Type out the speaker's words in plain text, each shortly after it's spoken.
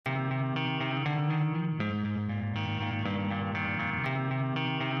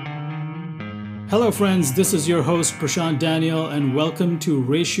Hello, friends. This is your host, Prashant Daniel, and welcome to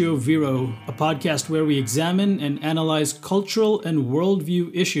Ratio Vero, a podcast where we examine and analyze cultural and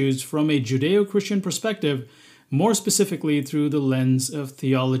worldview issues from a Judeo Christian perspective, more specifically through the lens of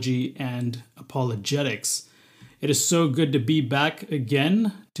theology and apologetics. It is so good to be back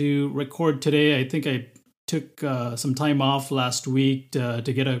again to record today. I think I took some time off last week to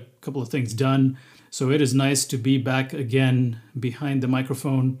get a couple of things done. So it is nice to be back again behind the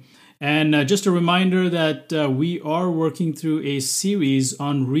microphone. And just a reminder that we are working through a series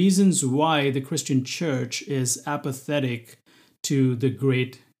on reasons why the Christian church is apathetic to the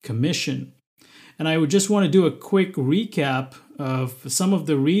Great Commission. And I would just want to do a quick recap of some of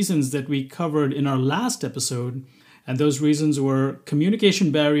the reasons that we covered in our last episode. And those reasons were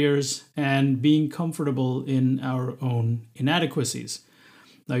communication barriers and being comfortable in our own inadequacies.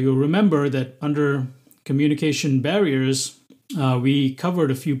 Now, you'll remember that under communication barriers, we covered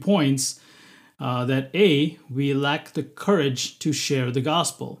a few points that A, we lack the courage to share the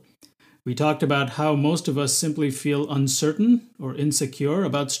gospel. We talked about how most of us simply feel uncertain or insecure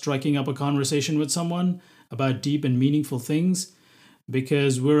about striking up a conversation with someone about deep and meaningful things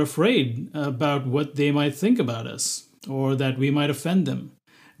because we're afraid about what they might think about us or that we might offend them.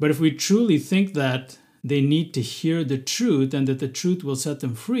 But if we truly think that they need to hear the truth and that the truth will set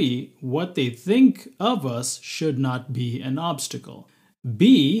them free, what they think of us should not be an obstacle.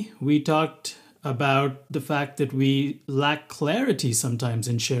 B, we talked about the fact that we lack clarity sometimes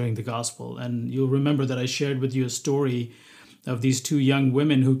in sharing the gospel. And you'll remember that I shared with you a story of these two young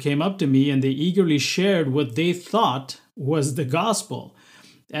women who came up to me and they eagerly shared what they thought was the gospel.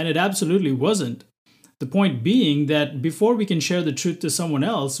 And it absolutely wasn't. The point being that before we can share the truth to someone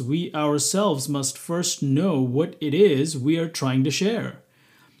else, we ourselves must first know what it is we are trying to share.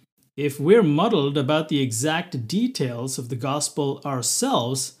 If we're muddled about the exact details of the gospel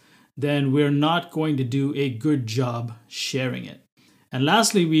ourselves, then we're not going to do a good job sharing it. And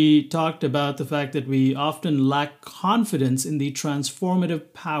lastly, we talked about the fact that we often lack confidence in the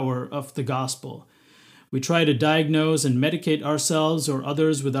transformative power of the gospel. We try to diagnose and medicate ourselves or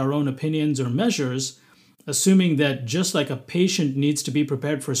others with our own opinions or measures, assuming that just like a patient needs to be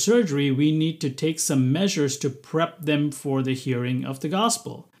prepared for surgery, we need to take some measures to prep them for the hearing of the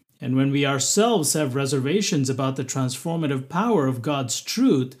gospel. And when we ourselves have reservations about the transformative power of God's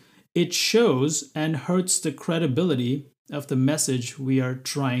truth, it shows and hurts the credibility of the message we are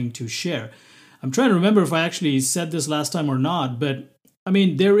trying to share. I'm trying to remember if I actually said this last time or not, but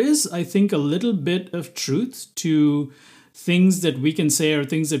there is, I think, a little bit of truth to things that we can say or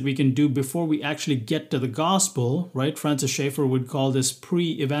things that we can do before we actually get to the gospel, right? Francis Schaeffer would call this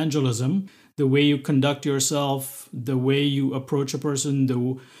pre-evangelism, the way you conduct yourself, the way you approach a person,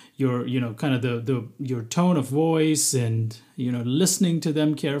 your tone of voice and, listening to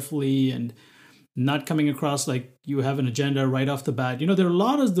them carefully and not coming across like you have an agenda right off the bat. There are a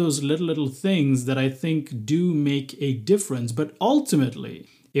lot of those little things that I think do make a difference, but ultimately,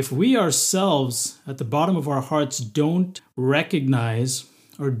 if we ourselves at the bottom of our hearts don't recognize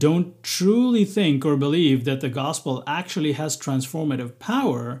or don't truly think or believe that the gospel actually has transformative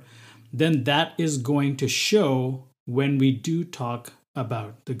power, then that is going to show when we do talk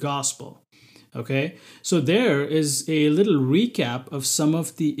about the gospel. Okay? So there is a little recap of some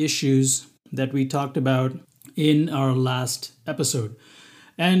of the issues that we talked about in our last episode.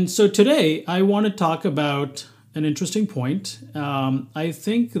 And so today I want to talk about an interesting point. I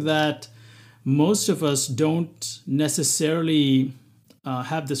think that most of us don't necessarily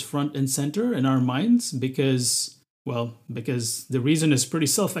have this front and center in our minds because the reason is pretty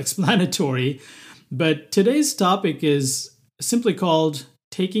self-explanatory. But today's topic is simply called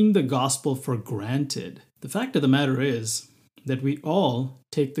taking the gospel for granted. The fact of the matter is that we all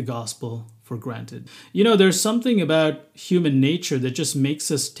take the gospel for granted. There's something about human nature that just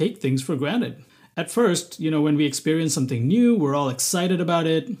makes us take things for granted. At first, when we experience something new, we're all excited about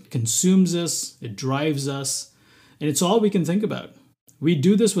it, it consumes us, it drives us, and it's all we can think about. We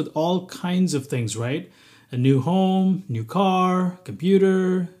do this with all kinds of things, right? A new home, new car,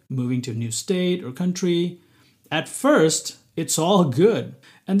 computer, moving to a new state or country. At first, it's all good.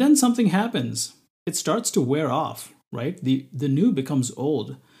 And then something happens. It starts to wear off, right? The new becomes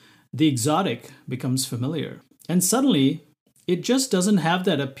old. The exotic becomes familiar. And suddenly, it just doesn't have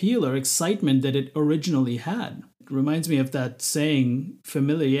that appeal or excitement that it originally had. It reminds me of that saying,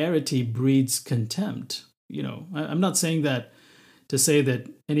 familiarity breeds contempt. I'm not saying that to say that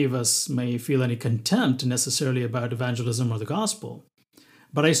any of us may feel any contempt necessarily about evangelism or the gospel.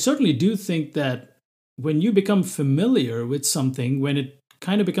 But I certainly do think that when you become familiar with something, when it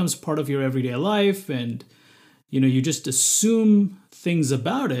kind of becomes part of your everyday life and, you just assume things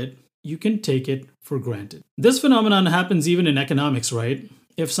about it, you can take it for granted. This phenomenon happens even in economics, right?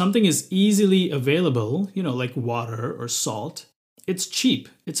 If something is easily available, like water or salt, it's cheap,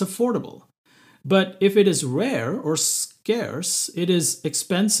 it's affordable. But if it is rare or scarce, it is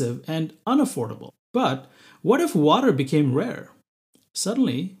expensive and unaffordable. But what if water became rare?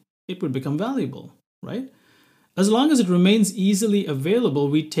 Suddenly, it would become valuable, right? As long as it remains easily available,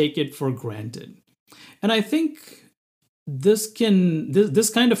 we take it for granted. And I think this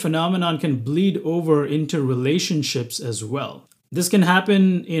kind of phenomenon can bleed over into relationships as well. This can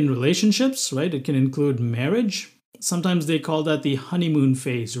happen in relationships, right? It can include marriage. Sometimes they call that the honeymoon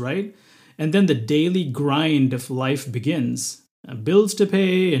phase, right? And then the daily grind of life begins. Bills to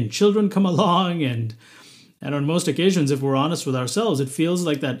pay and children come along, and on most occasions, if we're honest with ourselves, it feels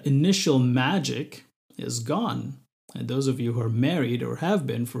like that initial magic is gone. And those of you who are married or have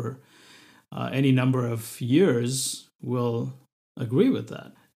been for any number of years will agree with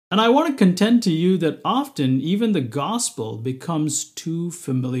that. And I want to contend to you that often even the gospel becomes too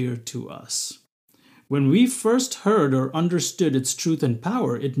familiar to us. When we first heard or understood its truth and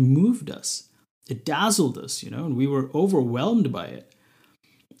power, it moved us. It dazzled us, and we were overwhelmed by it.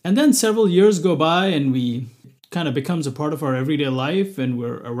 And then several years go by and it kind of becomes a part of our everyday life, and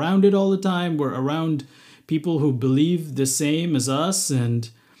we're around it all the time. We're around people who believe the same as us,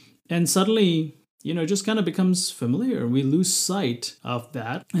 and suddenly, it just kind of becomes familiar. We lose sight of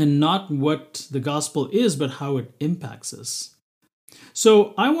that, and not what the gospel is, but how it impacts us.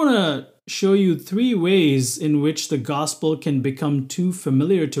 So I want to show you 3 ways in which the gospel can become too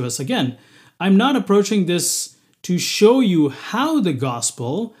familiar to us. Again, I'm not approaching this to show you how the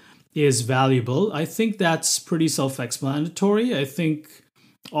gospel is valuable. I think that's pretty self-explanatory. I think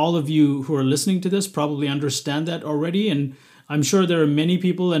all of you who are listening to this probably understand that already, and I'm sure there are many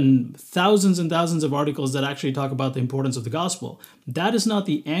people and thousands of articles that actually talk about the importance of the gospel. That is not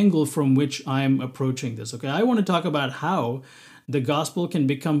the angle from which I'm approaching this, okay? I want to talk about how the gospel can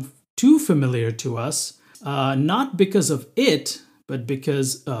become too familiar to us, not because of it, but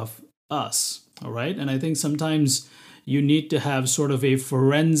because of us, all right? And I think sometimes you need to have sort of a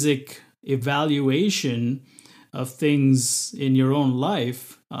forensic evaluation of things in your own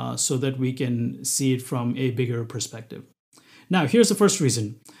life so that we can see it from a bigger perspective. Now, here's the first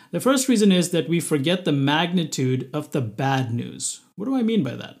reason. The first reason is that we forget the magnitude of the bad news. What do I mean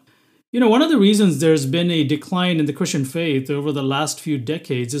by that? One of the reasons there's been a decline in the Christian faith over the last few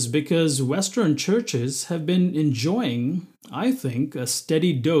decades is because Western churches have been enjoying, I think, a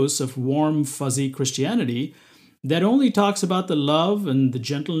steady dose of warm, fuzzy Christianity that only talks about the love and the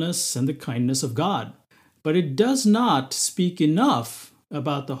gentleness and the kindness of God. But it does not speak enough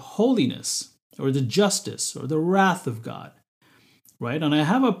about the holiness or the justice or the wrath of God. Right? And I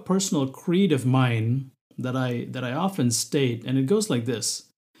have a personal creed of mine that I often state, and it goes like this.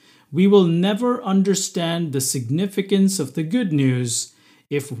 We will never understand the significance of the good news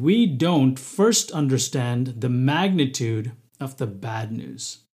if we don't first understand the magnitude of the bad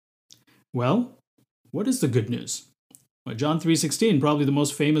news. Well, what is the good news? Well, John 3:16, probably the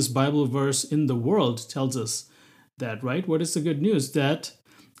most famous Bible verse in the world, tells us that, right? What is the good news? That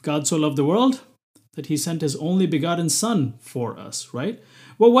God so loved the world that he sent his only begotten Son for us, right?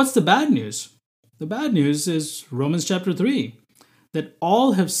 Well, what's the bad news? The bad news is Romans chapter 3, that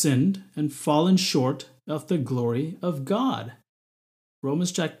all have sinned and fallen short of the glory of God.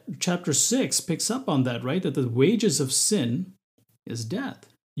 Romans chapter 6 picks up on that, right? That the wages of sin is death.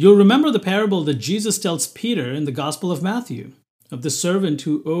 You'll remember the parable that Jesus tells Peter in the Gospel of Matthew of the servant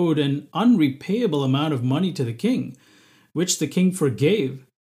who owed an unrepayable amount of money to the king, which the king forgave.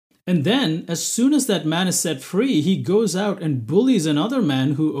 And then, as soon as that man is set free, he goes out and bullies another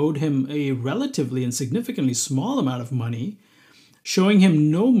man who owed him a relatively and significantly small amount of money, showing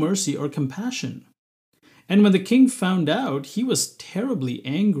him no mercy or compassion. And when the king found out, he was terribly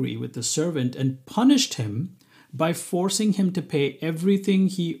angry with the servant and punished him by forcing him to pay everything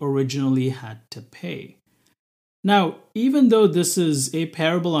he originally had to pay. Now, even though this is a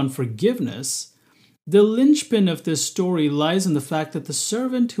parable on forgiveness, the linchpin of this story lies in the fact that the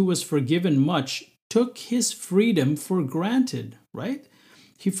servant who was forgiven much took his freedom for granted, right?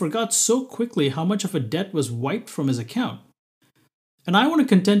 He forgot so quickly how much of a debt was wiped from his account. And I want to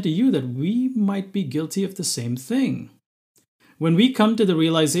contend to you that we might be guilty of the same thing. When we come to the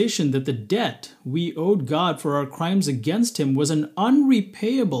realization that the debt we owed God for our crimes against him was an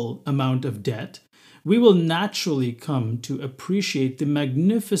unrepayable amount of debt, we will naturally come to appreciate the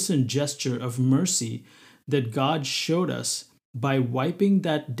magnificent gesture of mercy that God showed us by wiping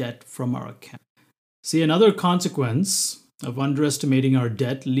that debt from our account. See, another consequence of underestimating our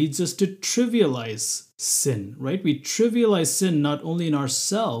debt leads us to trivialize sin, right? We trivialize sin not only in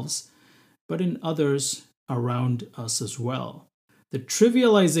ourselves, but in others around us as well. The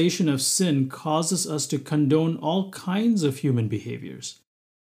trivialization of sin causes us to condone all kinds of human behaviors.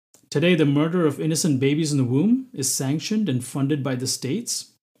 Today, the murder of innocent babies in the womb is sanctioned and funded by the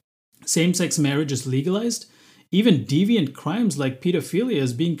states. Same-sex marriage is legalized. Even deviant crimes like pedophilia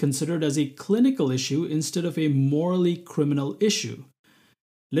is being considered as a clinical issue instead of a morally criminal issue.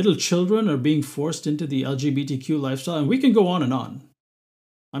 Little children are being forced into the LGBTQ lifestyle, and we can go on and on.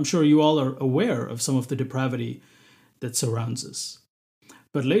 I'm sure you all are aware of some of the depravity that surrounds us.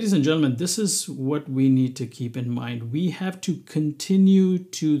 But ladies and gentlemen, this is what we need to keep in mind. We have to continue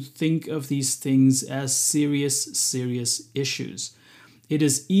to think of these things as serious issues. It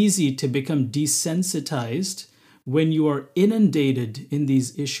is easy to become desensitized when you are inundated in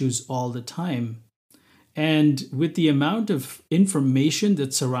these issues all the time. And with the amount of information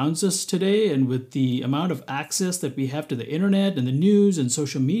that surrounds us today, and with the amount of access that we have to the internet and the news and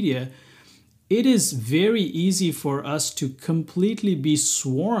social media, it is very easy for us to completely be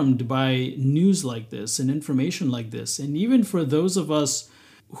swarmed by news like this and information like this. And even for those of us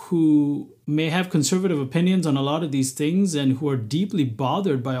who may have conservative opinions on a lot of these things and who are deeply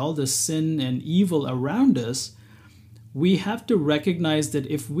bothered by all the sin and evil around us, we have to recognize that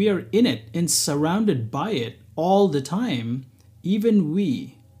if we are in it and surrounded by it all the time, even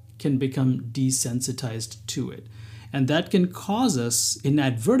we can become desensitized to it. And that can cause us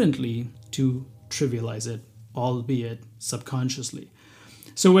inadvertently to trivialize it, albeit subconsciously.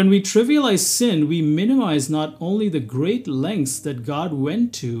 So when we trivialize sin, we minimize not only the great lengths that God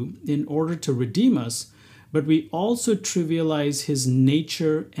went to in order to redeem us, but we also trivialize his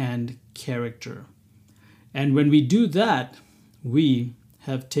nature and character. And when we do that, we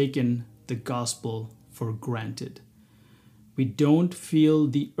have taken the gospel for granted. We don't feel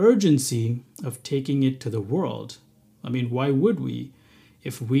the urgency of taking it to the world. I mean, why would we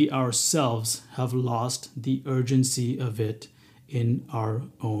if we ourselves have lost the urgency of it in our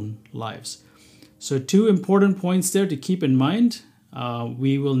own lives? So 2 important points there to keep in mind.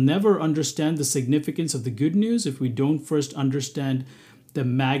 We will never understand the significance of the good news if we don't first understand the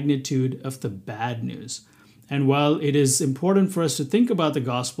magnitude of the bad news. And while it is important for us to think about the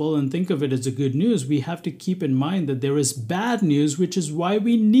gospel and think of it as a good news, we have to keep in mind that there is bad news, which is why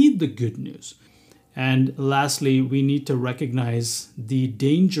we need the good news. And lastly, we need to recognize the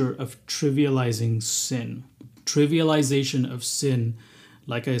danger of trivializing sin. Trivialization of sin,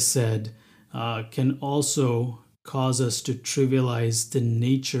 like I said, can also cause us to trivialize the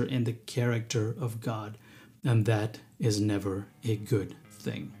nature and the character of God. And that is never a good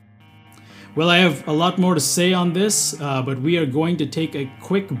thing. Well, I have a lot more to say on this, but we are going to take a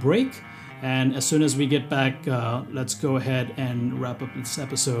quick break. And as soon as we get back, let's go ahead and wrap up this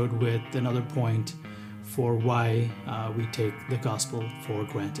episode with another point for why we take the gospel for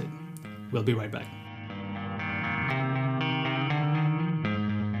granted. We'll be right back.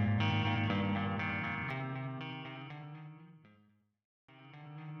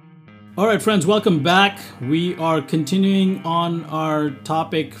 All right, friends, welcome back. We are continuing on our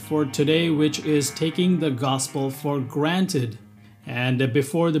topic for today, which is taking the gospel for granted. And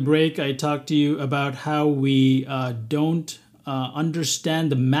before the break, I talked to you about how we don't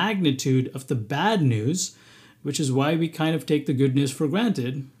understand the magnitude of the bad news, which is why we kind of take the good news for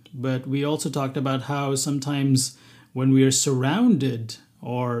granted. But we also talked about how sometimes when we are surrounded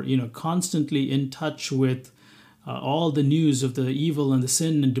or constantly in touch with all the news of the evil and the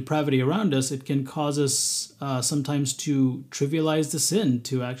sin and depravity around us, it can cause us sometimes to trivialize the sin,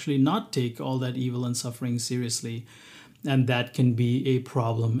 to actually not take all that evil and suffering seriously. And that can be a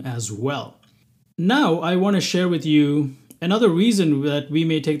problem as well. Now, I want to share with you another reason that we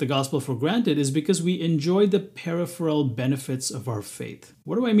may take the gospel for granted is because we enjoy the peripheral benefits of our faith.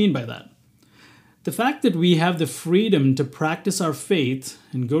 What do I mean by that? The fact that we have the freedom to practice our faith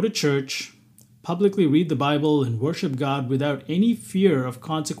and go to church, publicly read the Bible, and worship God without any fear of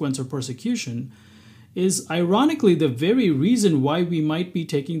consequence or persecution is ironically the very reason why we might be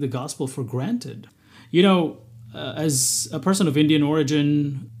taking the gospel for granted. As a person of Indian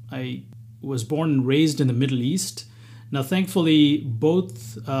origin, I was born and raised in the Middle East. Now, thankfully,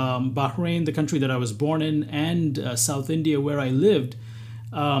 both Bahrain, the country that I was born in, and South India, where I lived,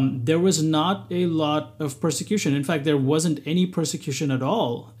 there was not a lot of persecution. In fact, there wasn't any persecution at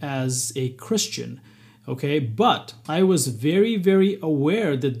all as a Christian. Okay, but I was very, very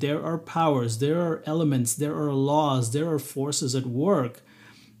aware that there are powers, there are elements, there are laws, there are forces at work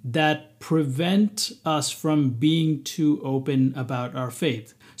that prevent us from being too open about our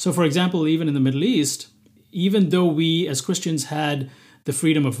faith. So, for example, even in the Middle East, even though we as Christians had the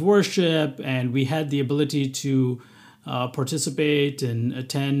freedom of worship and we had the ability to participate and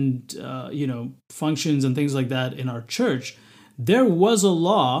attend, functions and things like that in our church, there was a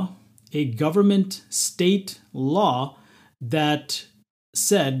law, a government state law that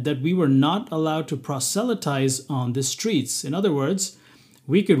said that we were not allowed to proselytize on the streets. In other words,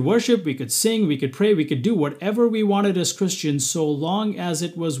 we could worship, we could sing, we could pray, we could do whatever we wanted as Christians so long as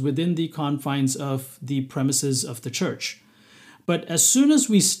it was within the confines of the premises of the church. But as soon as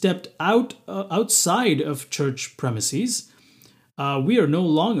we stepped outside of church premises, we are no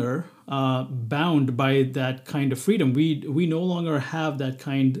longer bound by that kind of freedom. We no longer have that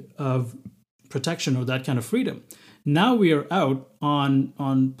kind of protection or that kind of freedom. Now we are out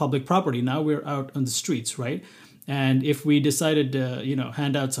on public property. Now we're out on the streets, right? And if we decided to,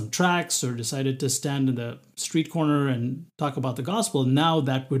 hand out some tracts or decided to stand in the street corner and talk about the gospel, now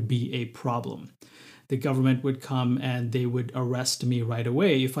that would be a problem. The government would come and they would arrest me right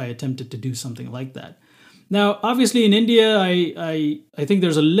away if I attempted to do something like that. Now, obviously in India, I think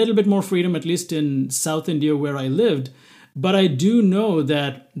there's a little bit more freedom, at least in South India where I lived. But I do know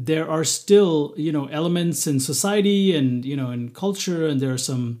that there are still, elements in society and, in culture, and there are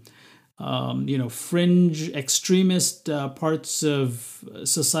some, fringe extremist parts of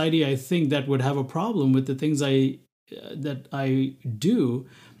society, I think, that would have a problem with the things that I do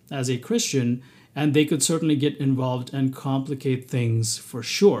as a Christian, and they could certainly get involved and complicate things for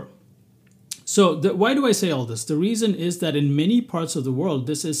sure. So why do I say all this? The reason is that in many parts of the world,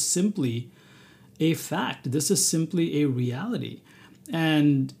 this is simply a fact. This is simply a reality.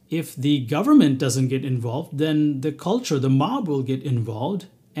 And if the government doesn't get involved, then the culture, the mob will get involved.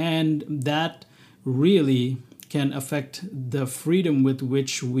 And that really can affect the freedom with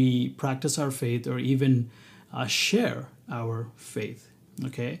which we practice our faith or even share our faith.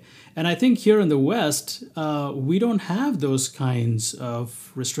 Okay. And I think here in the West, we don't have those kinds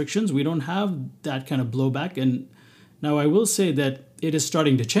of restrictions. We don't have that kind of blowback. And now I will say that it is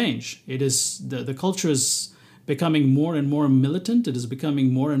starting to change. It is the culture is becoming more and more militant. It is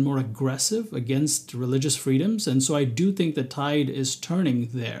becoming more and more aggressive against religious freedoms. And so I do think the tide is turning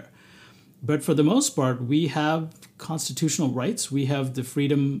there. But for the most part, we have constitutional rights. We have the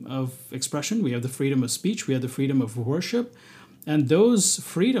freedom of expression. We have the freedom of speech. We have the freedom of worship. And those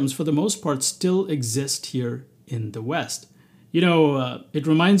freedoms, for the most part, still exist here in the West. It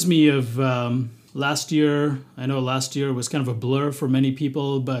reminds me of last year. I know last year was kind of a blur for many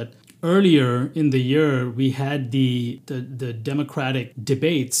people, but earlier in the year, we had the Democratic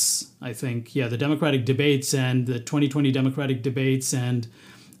debates, I think. Yeah, the Democratic debates and the 2020 Democratic debates. And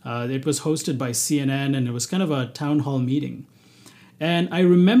it was hosted by CNN, and it was kind of a town hall meeting. And I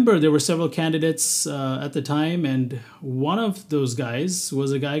remember there were several candidates at the time, and one of those guys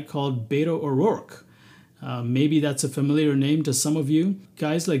was a guy called Beto O'Rourke. Maybe that's a familiar name to some of you.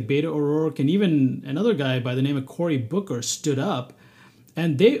 Guys like Beto O'Rourke and even another guy by the name of Cory Booker stood up,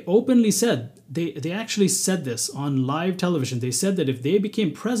 and they openly said, they actually said this on live television. They said that if they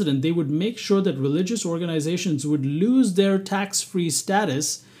became president, they would make sure that religious organizations would lose their tax-free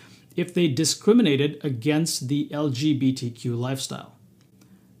status if they discriminated against the LGBTQ lifestyle.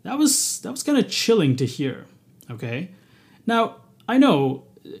 That was kind of chilling to hear, okay? Now, I know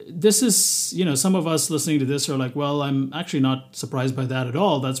this is, some of us listening to this are like, well, I'm actually not surprised by that at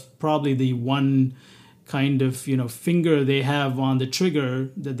all. That's probably the one kind of, finger they have on the trigger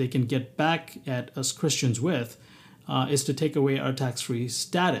that they can get back at us Christians with. Is to take away our tax-free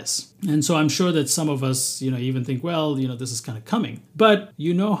status. And so I'm sure that some of us, even think, well, this is kind of coming. But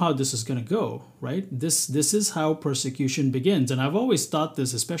you know how this is going to go, right? This is how persecution begins. And I've always thought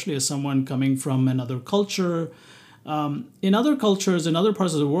this, especially as someone coming from another culture. In other cultures, in other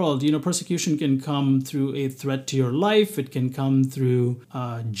parts of the world, persecution can come through a threat to your life. It can come through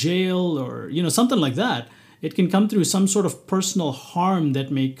jail or, something like that. It can come through some sort of personal harm that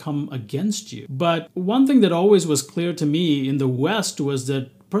may come against you. But one thing that always was clear to me in the West was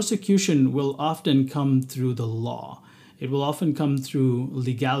that persecution will often come through the law. It will often come through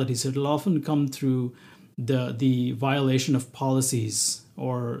legalities. It will often come through the violation of policies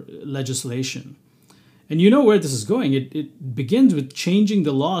or legislation. And you know where this is going. It begins with changing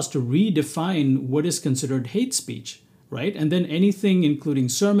the laws to redefine what is considered hate speech. Right? And then anything including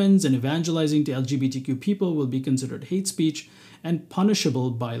sermons and evangelizing to LGBTQ people will be considered hate speech and punishable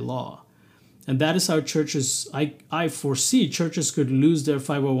by law. And that is how churches, I foresee churches could lose their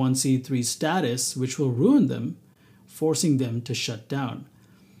 501c3 status, which will ruin them, forcing them to shut down.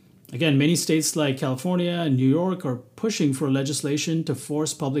 Again, many states like California and New York are pushing for legislation to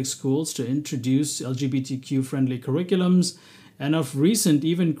force public schools to introduce LGBTQ-friendly curriculums, and of recent,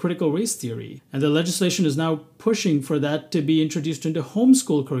 even critical race theory. And the legislation is now pushing for that to be introduced into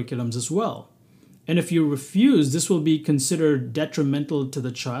homeschool curriculums as well. And if you refuse, this will be considered detrimental to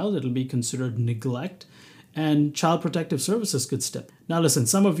the child. It'll be considered neglect, and Child Protective Services could step. Now, listen,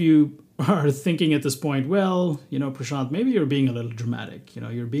 some of you are thinking at this point, well, Prashant, maybe you're being a little dramatic.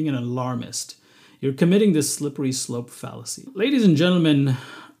 You're being an alarmist. You're committing this slippery slope fallacy. Ladies and gentlemen,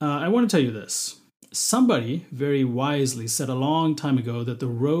 I want to tell you this. Somebody very wisely said a long time ago that the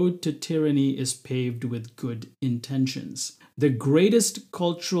road to tyranny is paved with good intentions. The greatest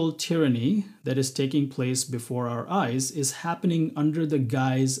cultural tyranny that is taking place before our eyes is happening under the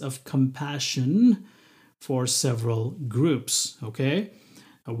guise of compassion for several groups, okay?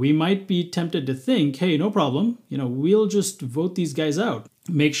 We might be tempted to think, hey, no problem, we'll just vote these guys out.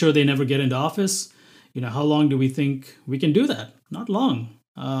 Make sure they never get into office. How long do we think we can do that? Not long.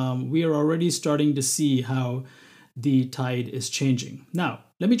 We are already starting to see how the tide is changing. Now,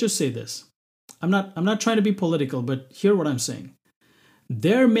 let me just say this. I'm not trying to be political, but hear what I'm saying.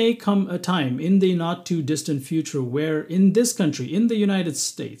 There may come a time in the not too distant future where in this country, in the United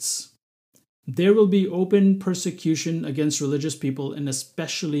States, there will be open persecution against religious people and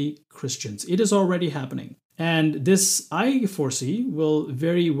especially Christians. It is already happening. And this, I foresee, will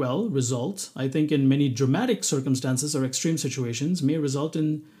very well result, I think, in many dramatic circumstances or extreme situations, may result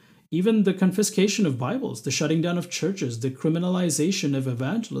in even the confiscation of Bibles, the shutting down of churches, the criminalization of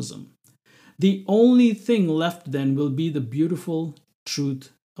evangelism. The only thing left then will be the beautiful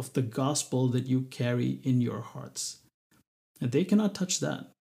truth of the gospel that you carry in your hearts. And they cannot touch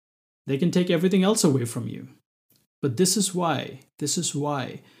that. They can take everything else away from you. But this is why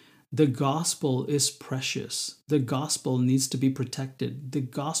the gospel is precious. The gospel needs to be protected. The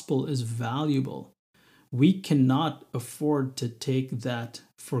gospel is valuable. We cannot afford to take that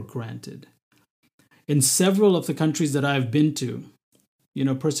for granted. In several of the countries that I've been to,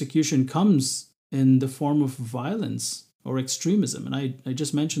 persecution comes in the form of violence or extremism. And I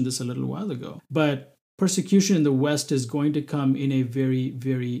just mentioned this a little while ago. But persecution in the West is going to come in a very,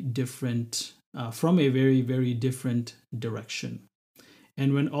 very different, from a very, very different direction.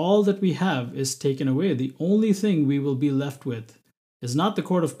 And when all that we have is taken away, the only thing we will be left with is not the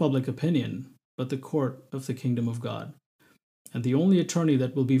court of public opinion, but the court of the kingdom of God. And the only attorney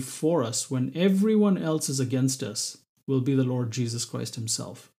that will be for us when everyone else is against us will be the Lord Jesus Christ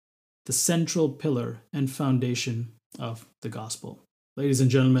himself, the central pillar and foundation of the gospel. Ladies and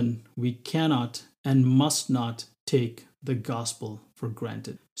gentlemen, we cannot and must not take the gospel for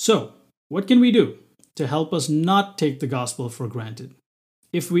granted. So, what can we do to help us not take the gospel for granted?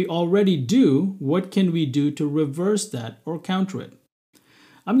 If we already do, what can we do to reverse that or counter it?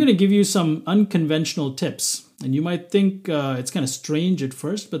 I'm going to give you some unconventional tips, and you might think it's kind of strange at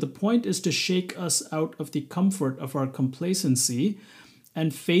first, but the point is to shake us out of the comfort of our complacency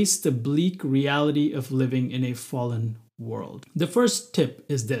and face the bleak reality of living in a fallen world. The first tip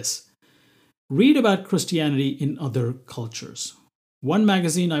is this. Read about Christianity in other cultures. One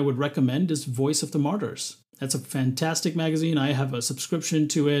magazine I would recommend is Voice of the Martyrs. That's a fantastic magazine. I have a subscription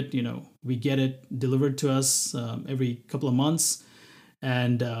to it. We get it delivered to us every couple of months.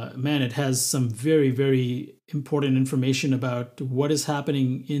 And it has some very, very important information about what is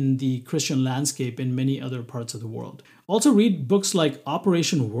happening in the Christian landscape in many other parts of the world. Also read books like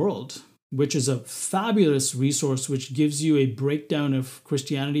Operation World, which is a fabulous resource which gives you a breakdown of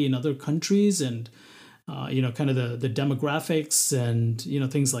Christianity in other countries and, kind of the demographics and,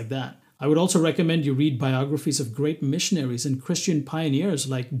 things like that. I would also recommend you read biographies of great missionaries and Christian pioneers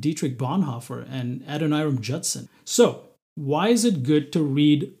like Dietrich Bonhoeffer and Adoniram Judson. So, why is it good to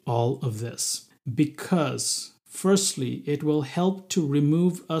read all of this? Because, firstly, it will help to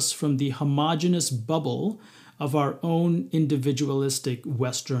remove us from the homogeneous bubble of our own individualistic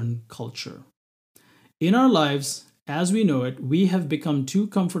Western culture. In our lives, as we know it, we have become too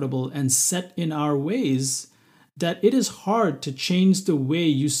comfortable and set in our ways that it is hard to change the way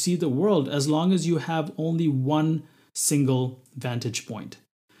you see the world as long as you have only one single vantage point.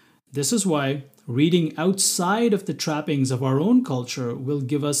 This is why reading outside of the trappings of our own culture will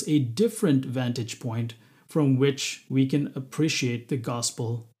give us a different vantage point from which we can appreciate the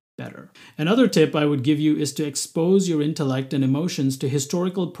gospel better. Another tip I would give you is to expose your intellect and emotions to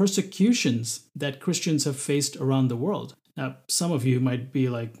historical persecutions that Christians have faced around the world. Now, some of you might be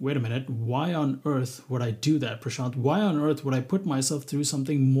like, wait a minute, why on earth would I do that, Prashant? Why on earth would I put myself through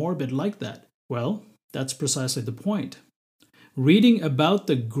something morbid like that? Well, that's precisely the point. Reading about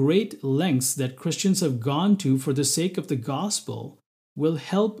the great lengths that Christians have gone to for the sake of the gospel will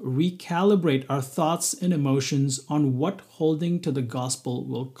help recalibrate our thoughts and emotions on what holding to the gospel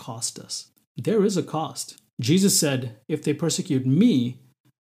will cost us. There is a cost. Jesus said, if they persecute me,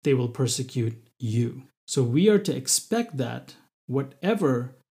 they will persecute you. So we are to expect that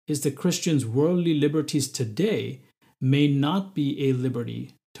whatever is the Christian's worldly liberties today may not be a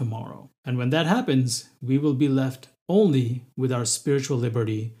liberty tomorrow. And when that happens, we will be left only with our spiritual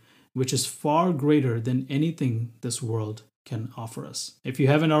liberty, which is far greater than anything this world can offer us. If you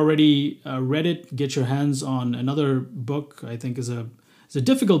haven't already read it, get your hands on another book. I think is a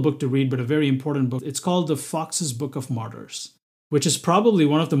difficult book to read, but a very important book. It's called The Fox's Book of Martyrs, which is probably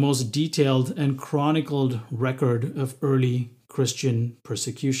one of the most detailed and chronicled record of early Christian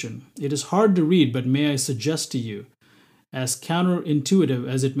persecution. It is hard to read, but may I suggest to you, as counterintuitive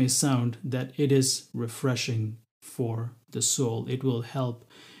as it may sound, that it is refreshing for the soul. It will help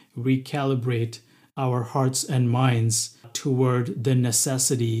recalibrate our hearts and minds toward the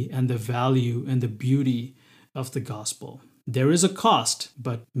necessity and the value and the beauty of the gospel. There is a cost,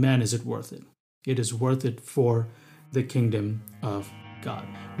 but man, is it worth it. It is worth it for the kingdom of God.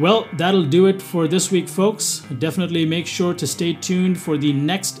 Well, that'll do it for this week, folks. Definitely make sure to stay tuned for the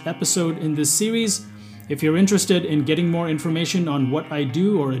next episode in this series. If you're interested in getting more information on what I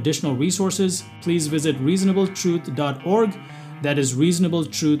do or additional resources, please visit reasonabletruth.org. That is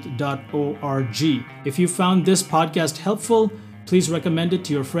reasonabletruth.org. If you found this podcast helpful, please recommend it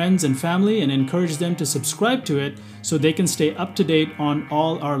to your friends and family and encourage them to subscribe to it so they can stay up to date on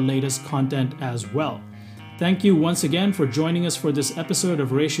all our latest content as well. Thank you once again for joining us for this episode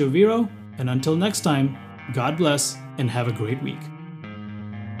of Ratio Vero, and until next time, God bless and have a great week.